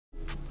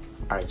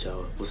Alright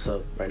y'all, what's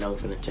up? Right now I'm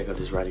finna check out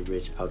this Roddy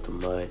Ricch Out the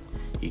Mud.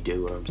 You dig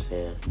what I'm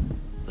saying?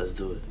 Let's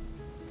do it.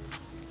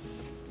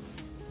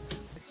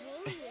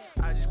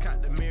 I just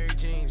caught the Mary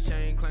Jeans,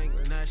 chain clank,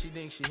 but now she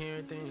thinks she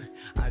hearing things.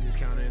 I just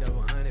counted up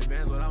 100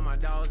 bands with all my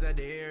dogs at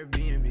the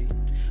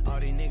Airbnb. All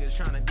these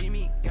niggas tryna beat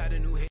me, got a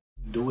new hit.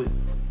 Do it,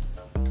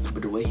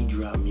 but the way he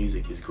dropped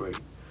music is great.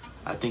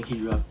 I think he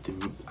dropped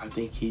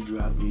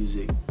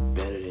music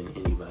better than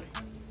anybody.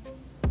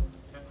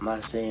 I'm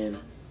not saying,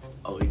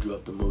 oh, he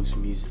dropped the most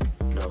music.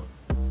 No,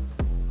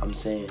 I'm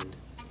saying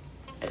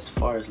as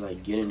far as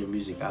like getting the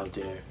music out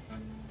there,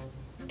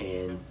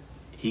 and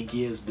he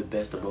gives the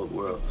best of both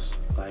worlds.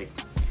 Like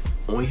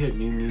when we hear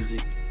new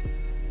music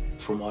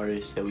from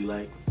artists that we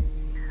like,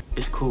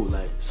 it's cool.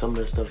 Like some of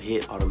the stuff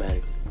hit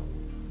automatically.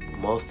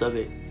 Most of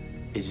it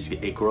is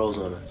just, it grows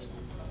on us.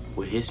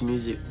 With his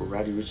music, with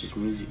Roddy Ricch's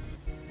music,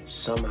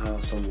 somehow,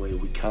 some way,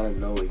 we kind of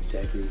know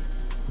exactly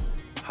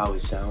how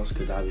it sounds,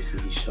 because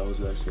obviously he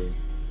shows us and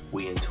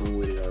we in tune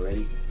with it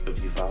already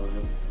if you follow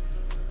him,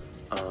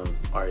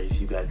 or if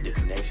you got the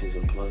connections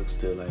and plugs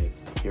to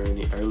like hearing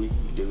it early.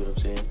 You dig what I'm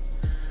saying?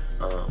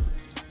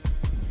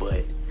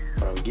 But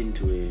what I'm getting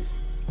to is,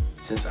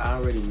 since I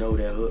already know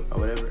that hook or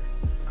whatever,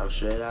 I'm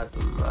straight out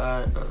the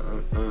mud.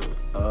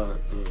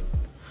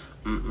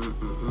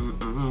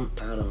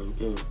 I don't,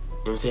 you know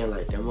what I'm saying?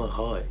 Like that much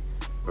hard,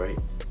 right?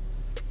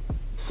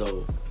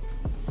 So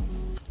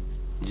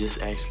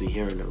just actually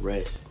hearing the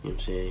rest, you know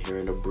what I'm saying?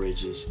 Hearing the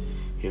bridges,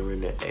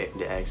 hearing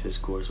the access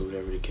chords or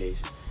whatever the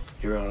case,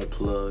 hearing all the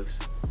plugs,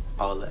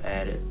 all the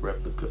added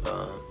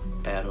replica,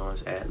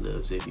 add-ons,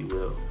 ad-libs, if you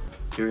will,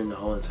 hearing the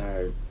whole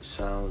entire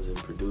sounds and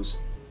produce,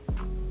 you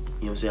know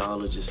what I'm saying?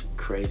 All of just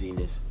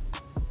craziness.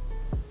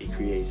 It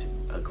creates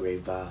a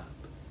great vibe,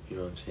 you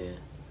know what I'm saying?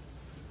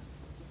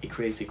 It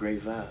creates a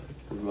great vibe,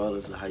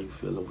 regardless of how you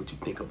feel and what you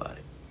think about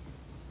it.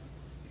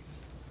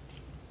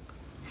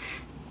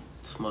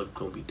 Smug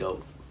gonna be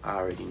dope. I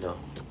already know.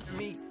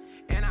 Me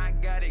and I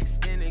got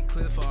extended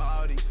clip for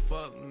all these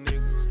fuck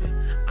niggas.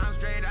 I'm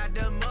straight out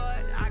the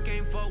mud. I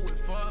can't fuck with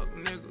fuck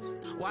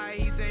niggas. Why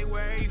he say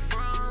where he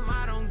from?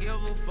 I don't give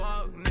a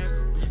fuck,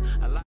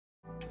 nigga.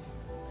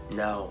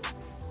 Now,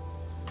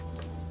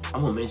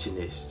 I'm gonna mention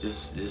this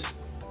just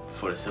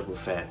for the simple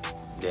fact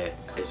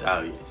that it's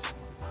obvious.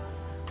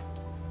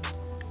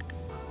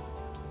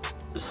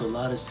 It's a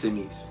lot of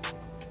semis.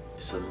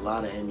 It's a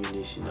lot of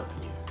ammunition up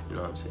in here. You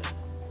know what I'm saying?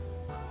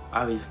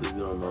 Obviously,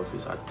 we don't know if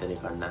it's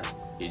authentic or not.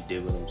 You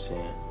dig what I'm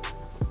saying?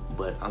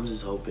 But I'm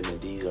just hoping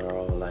that these are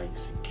all like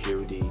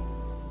security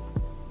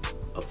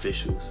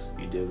officials.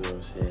 You dig what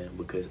I'm saying?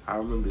 Because I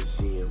remember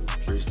seeing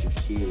Rich the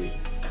Kid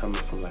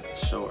coming from like a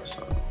show or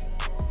something.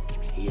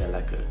 He had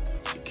like a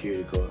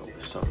security guard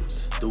with something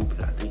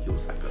stupid. I think it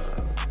was like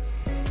a.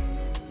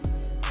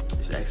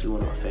 It's actually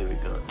one of my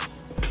favorite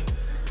guns.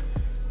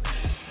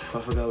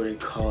 I forgot what they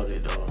called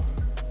it though.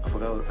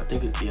 I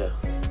think it, yeah.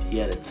 He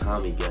had a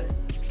Tommy gun.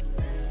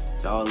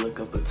 Y'all look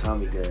up a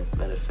Tommy gun.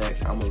 Matter of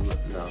fact, I'm gonna look,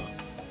 no.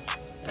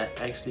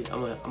 Actually,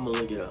 I'm gonna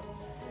look it up.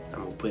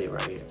 I'm gonna put it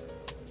right here.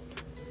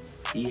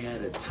 He had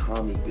a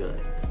Tommy gun.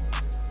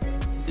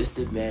 Just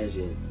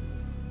imagine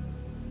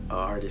an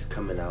artist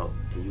coming out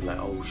and you like,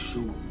 oh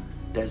shoot,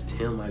 that's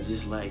him. I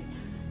just like,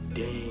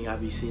 dang, I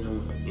be seeing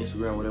him on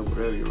Instagram,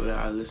 whatever.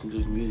 I listen to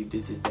his music,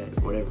 this,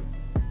 that, whatever.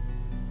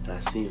 And I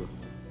see him.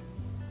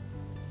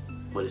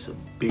 But it's a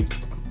big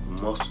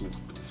muscle,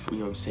 you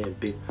know what I'm saying?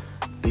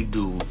 Big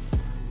dude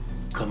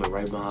coming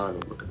right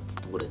behind him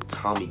with a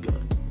Tommy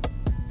gun.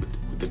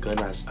 With the gun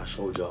I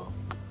showed y'all.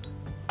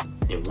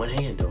 In one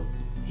hand though.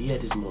 He had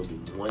this mug in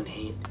one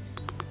hand.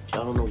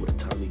 Y'all don't know what a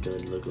Tommy gun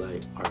look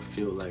like or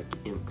feel like.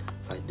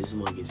 Like this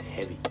mug is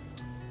heavy.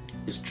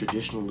 It's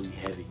traditionally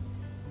heavy.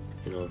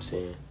 You know what I'm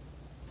saying?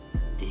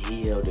 And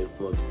he held that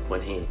mug in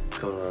one hand,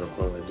 coming around the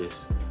corner like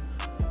this.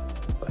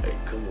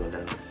 Like, come on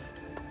now.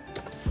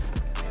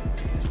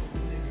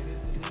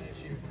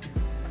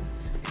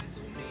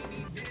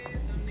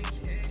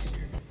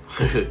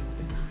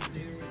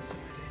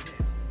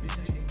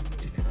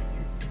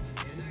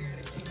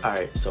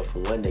 Alright, so for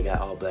one, they got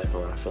all black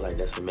on. I feel like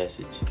that's a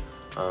message.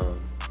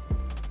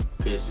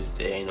 Because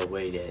there ain't no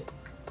way that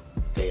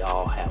they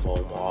all have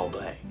on all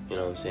black. You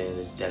know what I'm saying?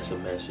 It's just a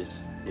message.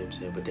 You know what I'm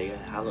saying? But they got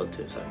hollow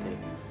tips, I think.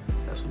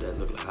 That's what that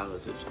look like, hollow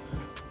tips.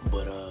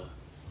 But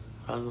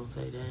I was gonna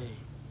say, dang.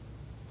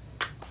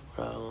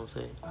 What I was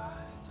gonna say?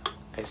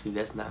 Actually,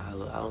 that's not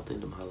hollow. I don't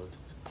think them hollow tips.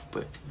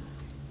 But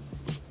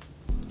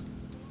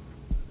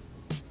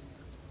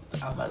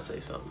I'm about to say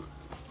something.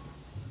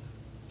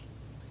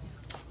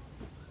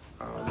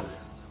 I don't know.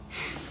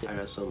 I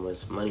got so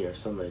much money or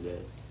something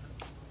like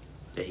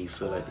that he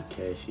feel like the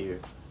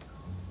cashier.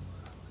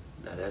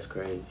 Now that's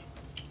crazy.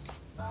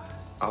 I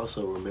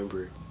also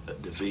remember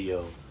the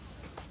video.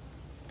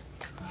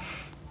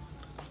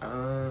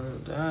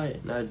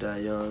 Not Die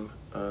Young.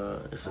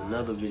 It's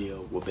another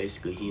video where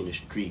basically he in the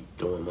street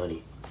throwing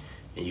money,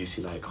 and you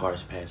see like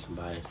cars passing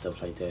by and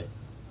stuff like that.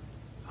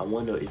 I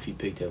wonder if he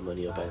picked that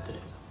money up after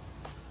that.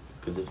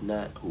 Because if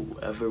not,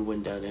 whoever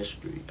went down that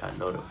street, I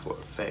know that for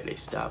a fact they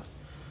stopped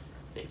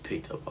They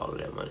picked up all of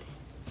that money.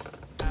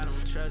 I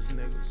don't trust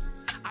niggas.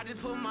 I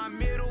just put my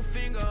middle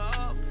finger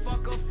up.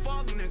 Fuck a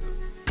fuck nigga.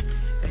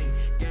 Hey,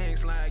 gang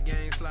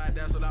slide,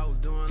 that's what I was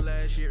doing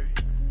last year.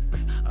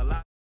 A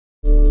lot.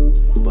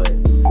 But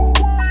he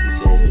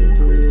said he was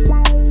crip,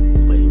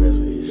 but he messed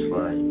with his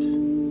slimes.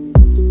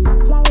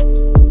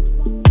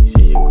 He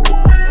said he was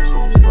crip, but he messed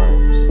with his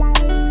slimes.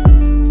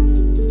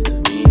 To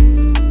me,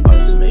 or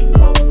to make the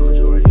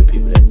majority of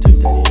people that took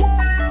that in,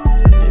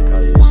 they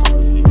probably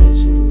assuming he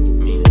mentioned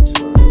meaning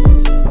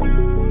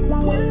slime,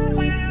 bloods,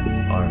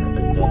 or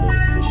another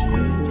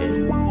officiated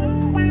game.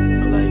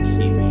 But like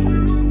he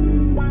means,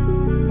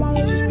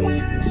 he just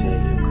basically said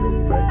you're crip,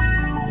 right?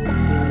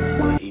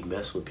 But he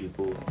messed with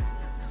people.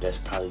 That's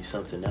probably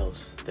something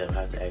else. They don't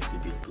have to actually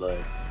be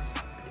blood.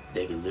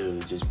 They can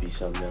literally just be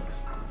something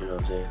else. You know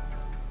what I'm saying?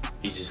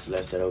 He just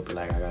left that open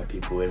like I got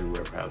people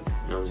everywhere probably.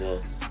 You know what I'm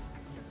saying?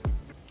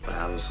 But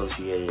I'm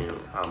associated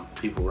and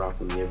people rock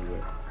with me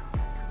everywhere.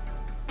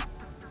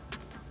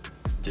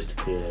 Just to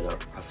clear that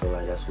up, I feel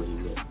like that's what he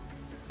meant.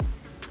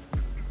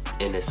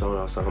 And that song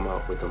I was talking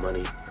about with the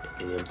money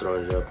and him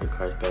throwing it up and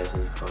cars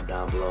passing called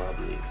Down Below, I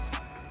believe.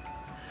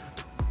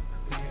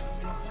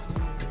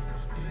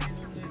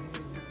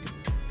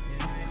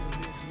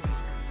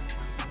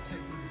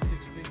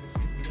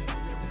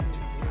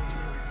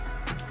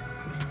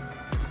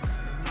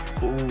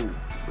 Ooh,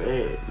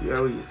 man, you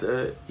heard what you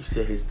said? You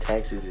said his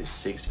taxes is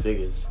 6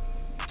 figures,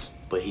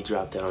 but he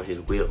dropped that on his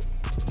will.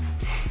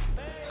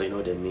 So you know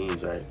what that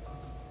means, right?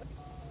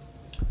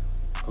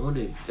 I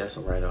wonder if that's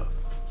a write-off.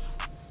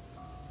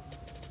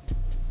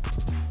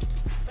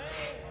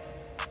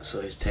 So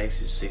his tax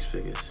is 6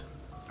 figures,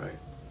 right?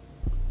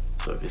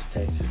 So if his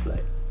tax is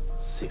like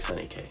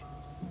 600K,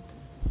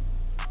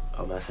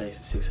 oh, my tax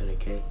is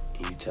 600K,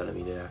 and you telling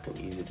me that I can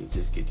easily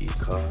just get these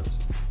cars,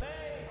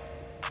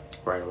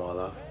 write them all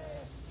off?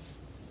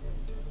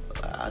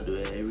 I do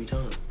that every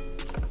time.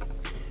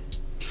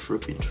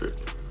 Tripping.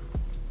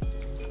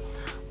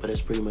 But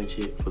that's pretty much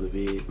it for the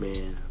vid,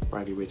 man.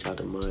 Roddy Ricch out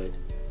the mud.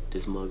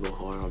 This mug go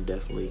hard. I'm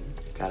definitely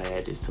gotta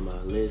add this to my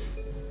list.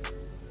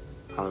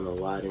 I don't know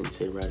why I didn't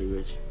say Roddy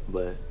Ricch,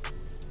 but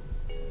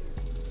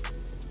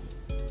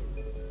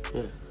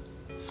yeah,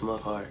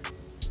 smug hard.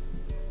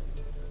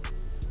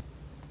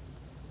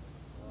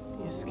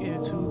 You're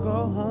scared to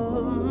go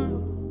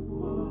home,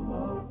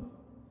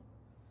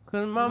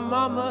 'cause my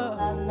mama.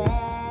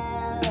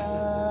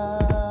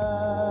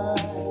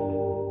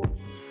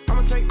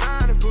 Take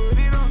mine and put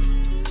it on.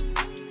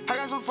 I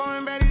got some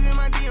foreign baddies in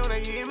my DM,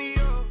 they hit me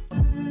up.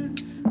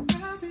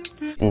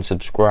 And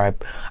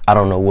subscribe. I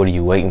don't know, what are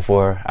you waiting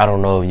for? I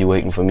don't know if you're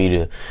waiting for me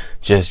to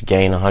just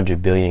gain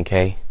 100 billion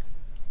K.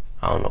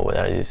 I don't know what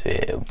I just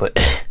said, but